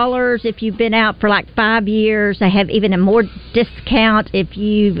 $25 if you've been out for like 5 years. They have even a more discount if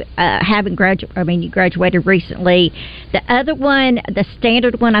you haven't graduated. I mean, you graduated recently. The other one, the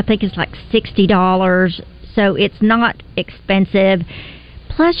standard one, I think is like $60. So it's not expensive.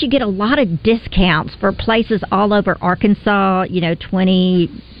 Plus, you get a lot of discounts for places all over Arkansas. 20,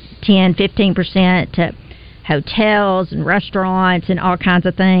 10, 15% to hotels and restaurants and all kinds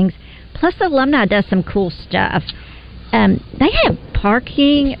of things. Plus, the alumni does some cool stuff. They have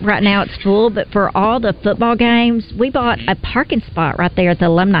parking. Right now it's full, but for all the football games, we bought a parking spot right there at the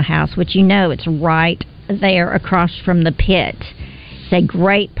Alumni House, which it's right there across from the pit. It's a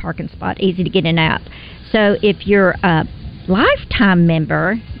great parking spot, easy to get in and out. So if you're a lifetime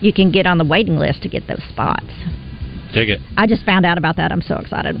member, you can get on the waiting list to get those spots. Dig it. I just found out about that. I'm so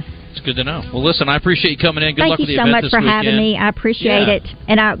excited. It's good to know. Well, listen, I appreciate you coming in. Good luck with the Thank event you so much this for weekend. having me. I appreciate it.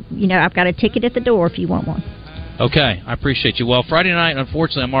 And I've got a ticket at the door if you want one. Okay, I appreciate you. Well, Friday night,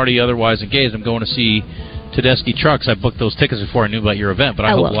 unfortunately, I'm already otherwise engaged. I'm going to see Tedeschi Trucks. I booked those tickets before I knew about your event, but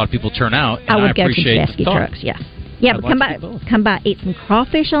I hope a lot of people turn out. And I would go to appreciate Tedeschi Trucks, yeah. Yeah, but come by, eat some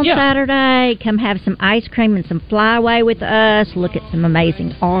crawfish on Saturday. Come have some ice cream and some flyway with us. Look at some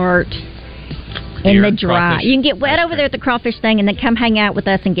amazing art in the dry. Crawfish. You can get wet over there at the crawfish thing, and then come hang out with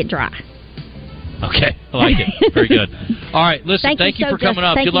us and get dry. Okay, I like it. Very good. All right, listen, thank you for coming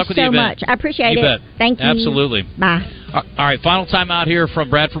up. Good luck with the event. Thank you so much. I appreciate it. Bet. Thank you. Absolutely. Bye. All right, final time out here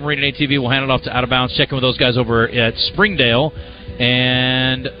from Brad from Marina ATV. We'll hand it off to Out of Bounds. Check in with those guys over at Springdale.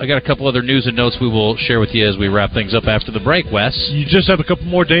 And I got a couple other news and notes we will share with you as we wrap things up after the break, Wes. You just have a couple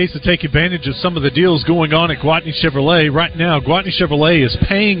more days to take advantage of some of the deals going on at Gwatney Chevrolet. Right now, Gwatney Chevrolet is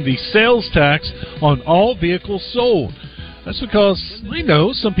paying the sales tax on all vehicles sold. That's because we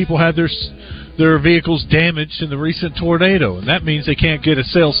know some people had their vehicles damaged in the recent tornado, and that means they can't get a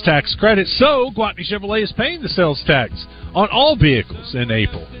sales tax credit. So Gwatney Chevrolet is paying the sales tax on all vehicles in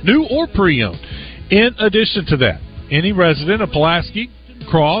April, new or pre-owned. In addition to that, any resident of Pulaski,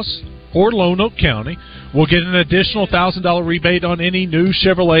 Cross, or Lonoke County will get an additional $1,000 rebate on any new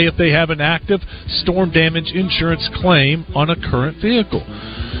Chevrolet if they have an active storm damage insurance claim on a current vehicle.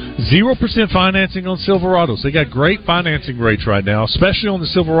 0% financing on Silverados. They got great financing rates right now, especially on the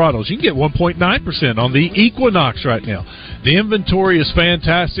Silverados. You can get 1.9% on the Equinox right now. The inventory is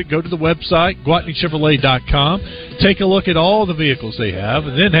fantastic. Go to the website, GwatneyChevrolet.com. Take a look at all the vehicles they have,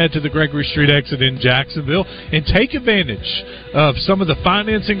 and then head to the Gregory Street exit in Jacksonville and take advantage of some of the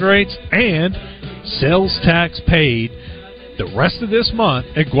financing rates and sales tax paid the rest of this month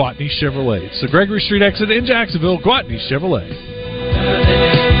at Gwatney Chevrolet. It's the Gregory Street exit in Jacksonville, Gwatney Chevrolet.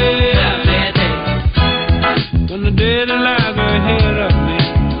 When the dead lies ahead of me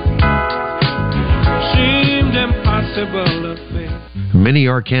seemed impossible to face. Many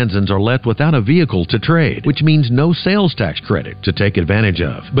Arkansans are left without a vehicle to trade, which means no sales tax credit to take advantage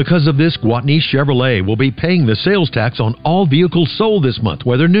of. Because of this, Gwatney Chevrolet will be paying the sales tax on all vehicles sold this month,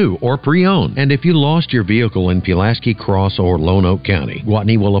 whether new or pre-owned. And if you lost your vehicle in Pulaski, Cross, or Lonoke County,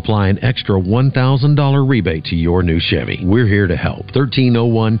 Gwatney will apply an extra $1,000 rebate to your new Chevy. We're here to help.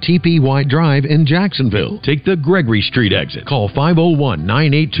 1301 TP White Drive in Jacksonville. Take the Gregory Street exit. Call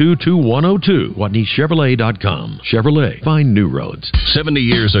 501-982-2102. GwatneyChevrolet.com. Chevrolet. Find new roads. 70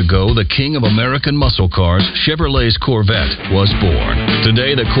 years ago, the king of American muscle cars, Chevrolet's Corvette, was born.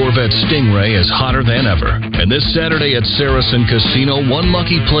 Today, the Corvette Stingray is hotter than ever. And this Saturday at Saracen Casino, one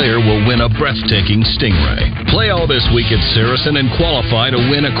lucky player will win a breathtaking Stingray. Play all this week at Saracen and qualify to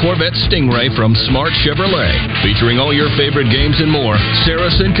win a Corvette Stingray from Smart Chevrolet. Featuring all your favorite games and more,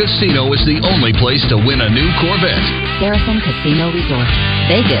 Saracen Casino is the only place to win a new Corvette. Saracen Casino Resort,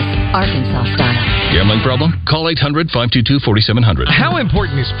 Vegas, Arkansas style. Gambling problem? Call 800-522-4700. How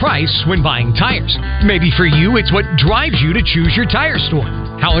important is price when buying tires? Maybe for you, it's what drives you to choose your tire store.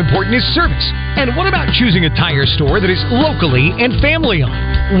 How important is service? And what about choosing a tire store that is locally and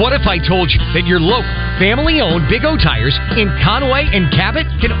family-owned? What if I told you that your local, family-owned Big O Tires in Conway and Cabot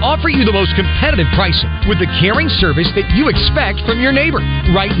can offer you the most competitive pricing with the caring service that you expect from your neighbor?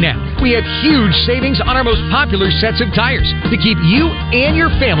 Right now, we have huge savings on our most popular sets of tires to keep you and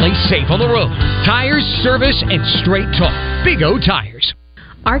your family safe on the road. Tires, service, and straight talk. Big O Tires.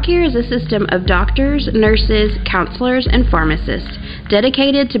 ARCare is a system of doctors, nurses, counselors, and pharmacists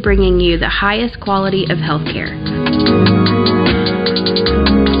dedicated to bringing you the highest quality of healthcare.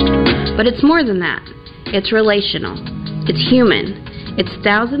 But it's more than that. It's relational. It's human. It's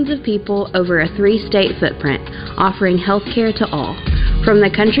thousands of people over a 3-state footprint offering healthcare to all. From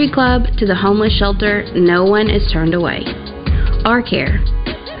the country club to the homeless shelter, no one is turned away. ARCare,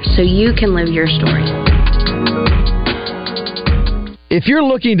 so you can live your story. If you're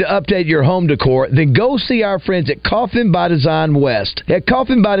looking to update your home decor, then go see our friends at Coffin by Design West. At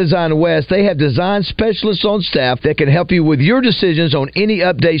Coffin by Design West, they have design specialists on staff that can help you with your decisions on any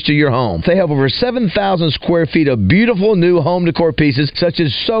updates to your home. They have over 7,000 square feet of beautiful new home decor pieces such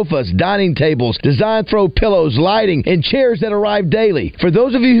as sofas, dining tables, design throw pillows, lighting, and chairs that arrive daily. For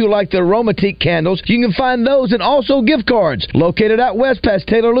those of you who like the Aromatique candles, you can find those and also gift cards. Located out west past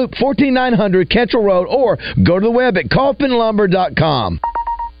Taylor Loop, 14900 Cantrell Road, or go to the web at coffinlumber.com.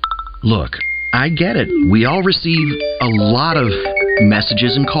 Look, I get it. We all receive a lot of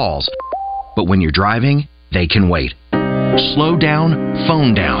messages and calls. But when you're driving, they can wait. Slow down,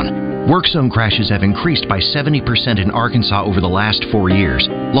 phone down. Work zone crashes have increased by 70% in Arkansas over the last 4 years.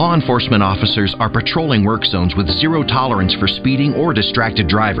 Law enforcement officers are patrolling work zones with zero tolerance for speeding or distracted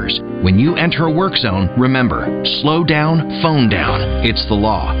drivers. When you enter a work zone, remember, slow down, phone down. It's the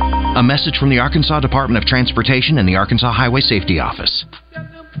law. A message from the Arkansas Department of Transportation and the Arkansas Highway Safety Office.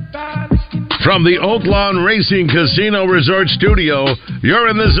 From the Oaklawn Racing Casino Resort Studio, you're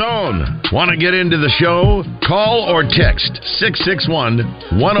in the zone. Want to get into the show? Call or text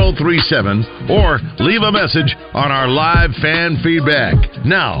 661-1037 or leave a message on our live fan feedback.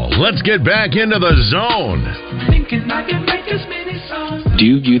 Now, let's get back into the zone. Do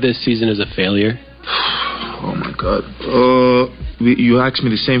you view this season as a failure? Oh, my God. You asked me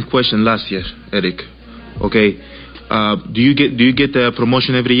the same question last year, Eric. Okay. Do you get a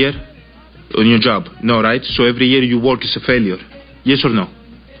promotion every year on your job? No, right? So every year you work is a failure. Yes or no?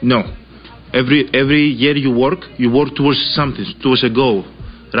 No. Every year you work towards something, towards a goal,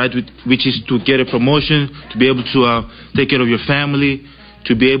 right? Which is to get a promotion, to be able to take care of your family,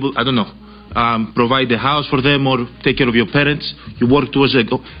 to be able, I don't know, provide the house for them or take care of your parents. You work towards a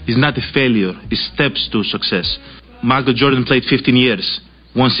goal. It's not a failure. It's steps to success. Michael Jordan played 15 years,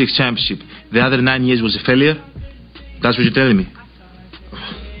 won 6 championships. The other 9 years was a failure? That's what you're telling me?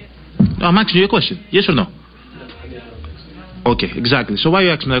 No, I'm asking you a question. Yes or no? Okay, exactly. So why are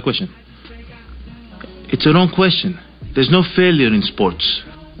you asking me that question? It's a wrong question. There's no failure in sports.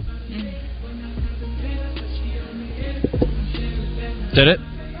 Is that it?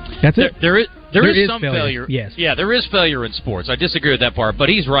 That's it. There is some failure. Yes. Yeah, there is failure in sports. I disagree with that part, but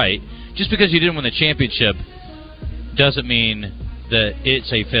he's right. Just because you didn't win the championship doesn't mean that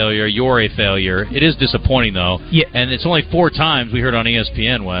it's a failure. You're a failure. It is disappointing, though. Yeah. And it's only 4 times we heard on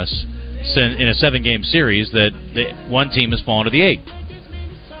ESPN, Wes, in a 7-game series that one team has fallen to the 8.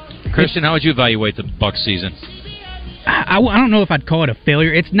 Christian, how would you evaluate the Bucs season? I don't know if I'd call it a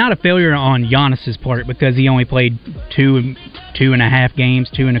failure. It's not a failure on Giannis's part because he only played 2.5 games,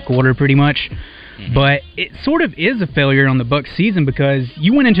 2.25 pretty much. Mm-hmm. But it sort of is a failure on the Bucs season because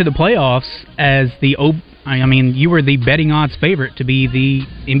you went into the playoffs as you were the betting odds favorite to be the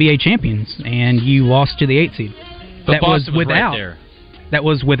NBA champions, and you lost to the 8 seed. But Boston was right there. That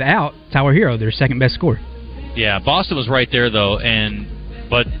was without Tyler Hero, their second best scorer. Yeah, Boston was right there though,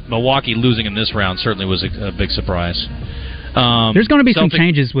 but Milwaukee losing in this round certainly was a big surprise. There's going to be some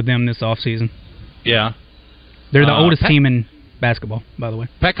changes with them this offseason. Yeah. They're the oldest team in basketball, by the way.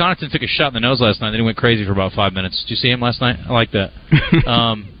 Pat Connaughton took a shot in the nose last night. Then he went crazy for about 5 minutes. Did you see him last night? I like that.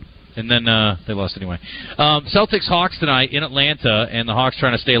 And then they lost anyway. Celtics-Hawks tonight in Atlanta, and the Hawks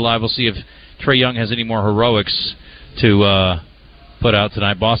trying to stay alive. We'll see if Trae Young has any more heroics to put out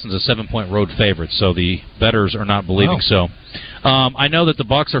tonight. Boston's a 7-point road favorite, so the bettors are not believing so. I know that the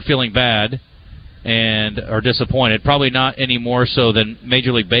Bucs are feeling bad and are disappointed, probably not any more so than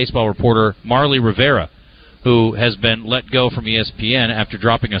Major League Baseball reporter Marly Rivera, who has been let go from ESPN after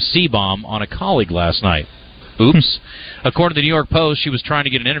dropping a C-bomb on a colleague last night. Oops. According to the New York Post, she was trying to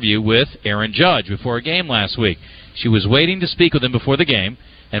get an interview with Aaron Judge before a game last week. She was waiting to speak with him before the game,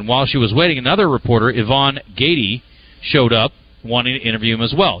 and while she was waiting, another reporter, Yvonne Gady, showed up wanting to interview him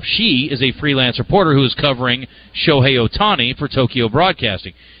as well. She is a freelance reporter who is covering Shohei Ohtani for Tokyo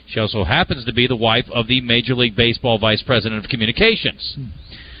Broadcasting. She also happens to be the wife of the Major League Baseball Vice President of Communications.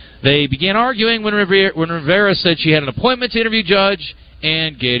 They began arguing when Rivera said she had an appointment to interview Judge,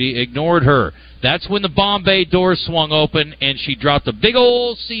 and Gady ignored her. That's when the Bombay doors swung open, and she dropped a big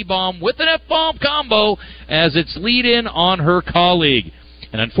old C-bomb with an F-bomb combo as its lead-in on her colleague.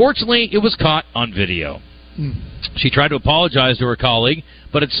 And unfortunately, it was caught on video. She tried to apologize to her colleague,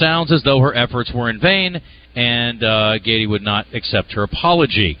 but it sounds as though her efforts were in vain, and Gady would not accept her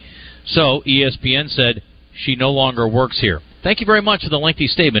apology. So ESPN said she no longer works here. Thank you very much for the lengthy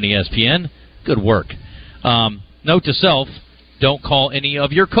statement, ESPN. Good work. Note to self, don't call any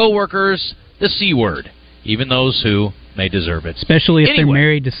of your coworkers the C word, even those who may deserve it. Especially if they're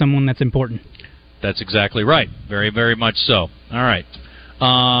married to someone that's important. That's exactly right. Very, very much so. All right.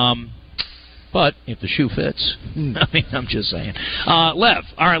 But if the shoe fits, I'm just saying. Lev,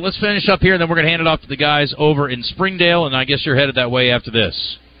 all right, let's finish up here, and then we're going to hand it off to the guys over in Springdale, and I guess you're headed that way after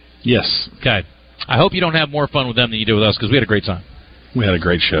this. Yes. Okay. I hope you don't have more fun with them than you did with us, because we had a great time. We had a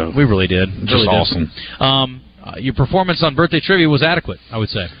great show. We really did. Just awesome. Your performance on Birthday Trivia was adequate, I would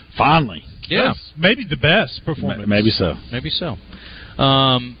say. Finally. Yeah. Maybe the best performance. Maybe so. Maybe so.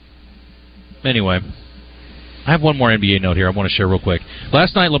 Anyway, I have one more NBA note here I want to share real quick.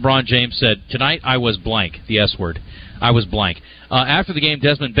 Last night, LeBron James said, "Tonight I was blank," the S word. I was blank. After the game,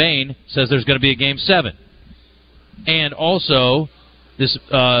 Desmond Bain says there's going to be a Game 7. And also, this,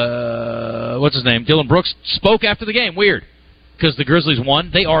 what's his name? Dylan Brooks spoke after the game. Weird. Because the Grizzlies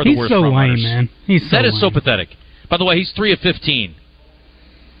won. They are the worst front-runners. He's so lame, man. That is so pathetic. By the way, he's 3 of 15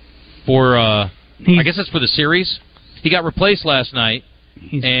 for, I guess that's for the series. He got replaced last night,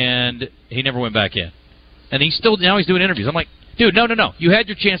 and he never went back in. And now he's doing interviews. I'm like, dude, no. You had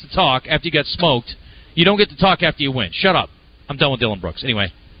your chance to talk after you got smoked. You don't get to talk after you win. Shut up. I'm done with Dylan Brooks.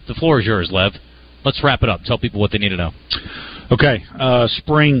 Anyway, The floor is yours, Lev. Let's wrap it up. Tell people what they need to know. Okay,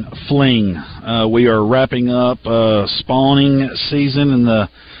 spring fling. We are wrapping up spawning season in the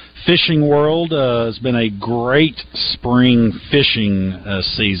fishing world. It's been a great spring fishing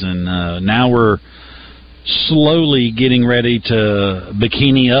season. Now we're slowly getting ready to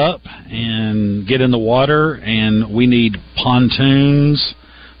bikini up and get in the water, and we need pontoons,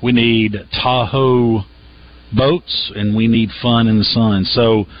 we need Tahoe boats, and we need fun in the sun.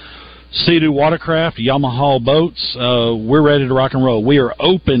 So Sea-Doo Watercraft, Yamaha boats, we're ready to rock and roll. We are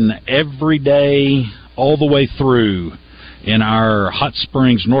open every day all the way through in our Hot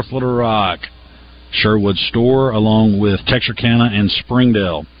Springs, North Little Rock, Sherwood store, along with Texarkana and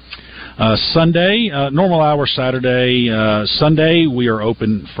Springdale. Sunday, normal hour Saturday. Sunday, we are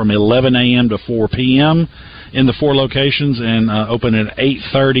open from 11 a.m. to 4 p.m. in the 4 locations, and open at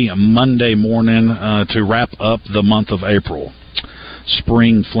 8:30 Monday morning to wrap up the month of April.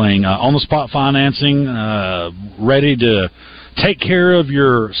 Spring fling. On-the-spot financing, ready to take care of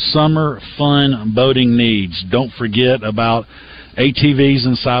your summer fun boating needs. Don't forget about ATVs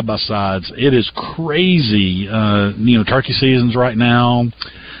and side-by-sides. It is crazy. Turkey season's right now.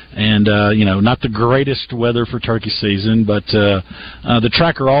 And, not the greatest weather for turkey season, but the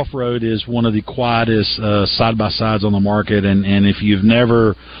Tracker Off-Road is one of the quietest side-by-sides on the market. And if you've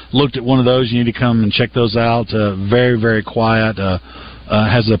never looked at one of those, you need to come and check those out. Very, very quiet.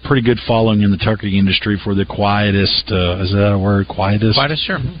 Has a pretty good following in the turkey industry for the quietest, is that a word, quietest? Quietest,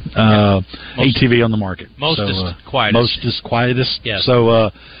 sure. ATV on the market. Quietest. Quietest. Yes.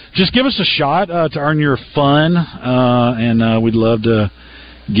 So just give us a shot to earn your fun, and we'd love to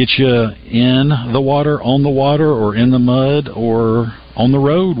get you in the water, on the water, or in the mud, or on the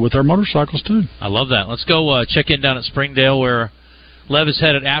road with our motorcycles, too. I love that. Let's go check in down at Springdale, where Lev is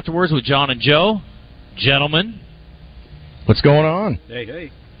headed afterwards with John and Joe. Gentlemen. What's going on?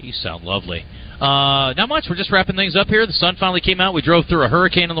 Hey. You sound lovely. Not much. We're just wrapping things up here. The sun finally came out. We drove through a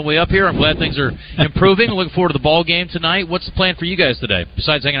hurricane on the way up here. I'm glad things are improving. Looking forward to the ball game tonight. What's the plan for you guys today,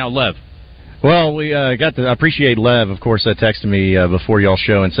 besides hanging out with Lev? Well, we I appreciate Lev, of course, texted me before y'all's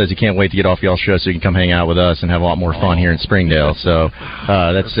show and says he can't wait to get off y'all's show so he can come hang out with us and have a lot more fun here in Springdale. So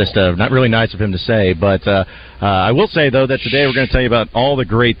that's just not really nice of him to say. But I will say, though, that today we're going to tell you about all the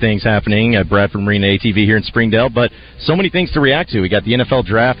great things happening at Bradford Marine ATV here in Springdale, but so many things to react to. We got the NFL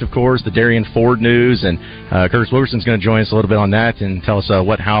draft, of course, the Darian Ford news, and Curtis Wilkerson's going to join us a little bit on that and tell us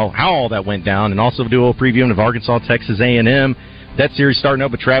how all that went down, and also do a little preview of Arkansas, Texas A&M. That series starting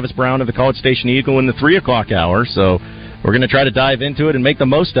up with Travis Brown of the College Station Eagle in the 3 o'clock hour, so we're going to try to dive into it and make the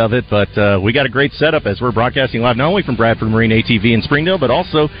most of it, but we got a great setup as we're broadcasting live not only from Bradford Marine ATV in Springdale, but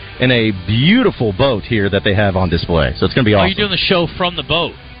also in a beautiful boat here that they have on display, so it's going to be awesome. You're doing the show from the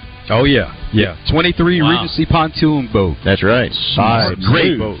boat? Oh, yeah. 23 Regency pontoon boat. That's right.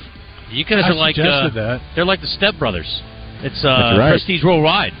 Great boat. You guys are like they're like the Step Brothers. It's Prestige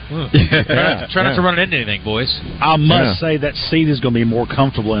Worldwide. Try not to run it into anything, boys. I must say that seat is going to be more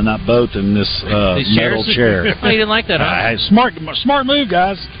comfortable in that boat than this metal chair. Oh, you didn't like that, huh? Smart move,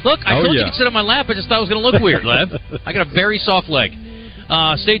 guys. Look, I told you could sit on my lap. I just thought it was going to look weird, Lev. I got a very soft leg.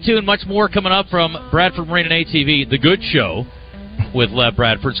 Stay tuned. Much more coming up from Bradford Marine and ATV. The Good Show with Lev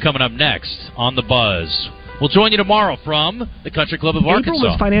Bradford's coming up next on The Buzz. We'll join you tomorrow from the Country Club of Arkansas.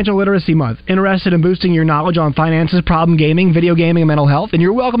 April is Financial Literacy Month. Interested in boosting your knowledge on finances, problem gaming, video gaming, and mental health? Then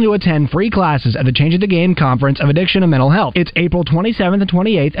you're welcome to attend free classes at the Changing the Game Conference of Addiction and Mental Health. It's April 27th and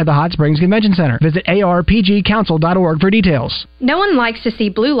 28th at the Hot Springs Convention Center. Visit arpgcouncil.org for details. No one likes to see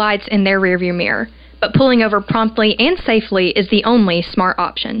blue lights in their rearview mirror, but pulling over promptly and safely is the only smart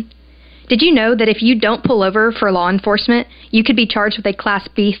option. Did you know that if you don't pull over for law enforcement, you could be charged with a Class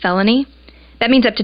B felony? That means up to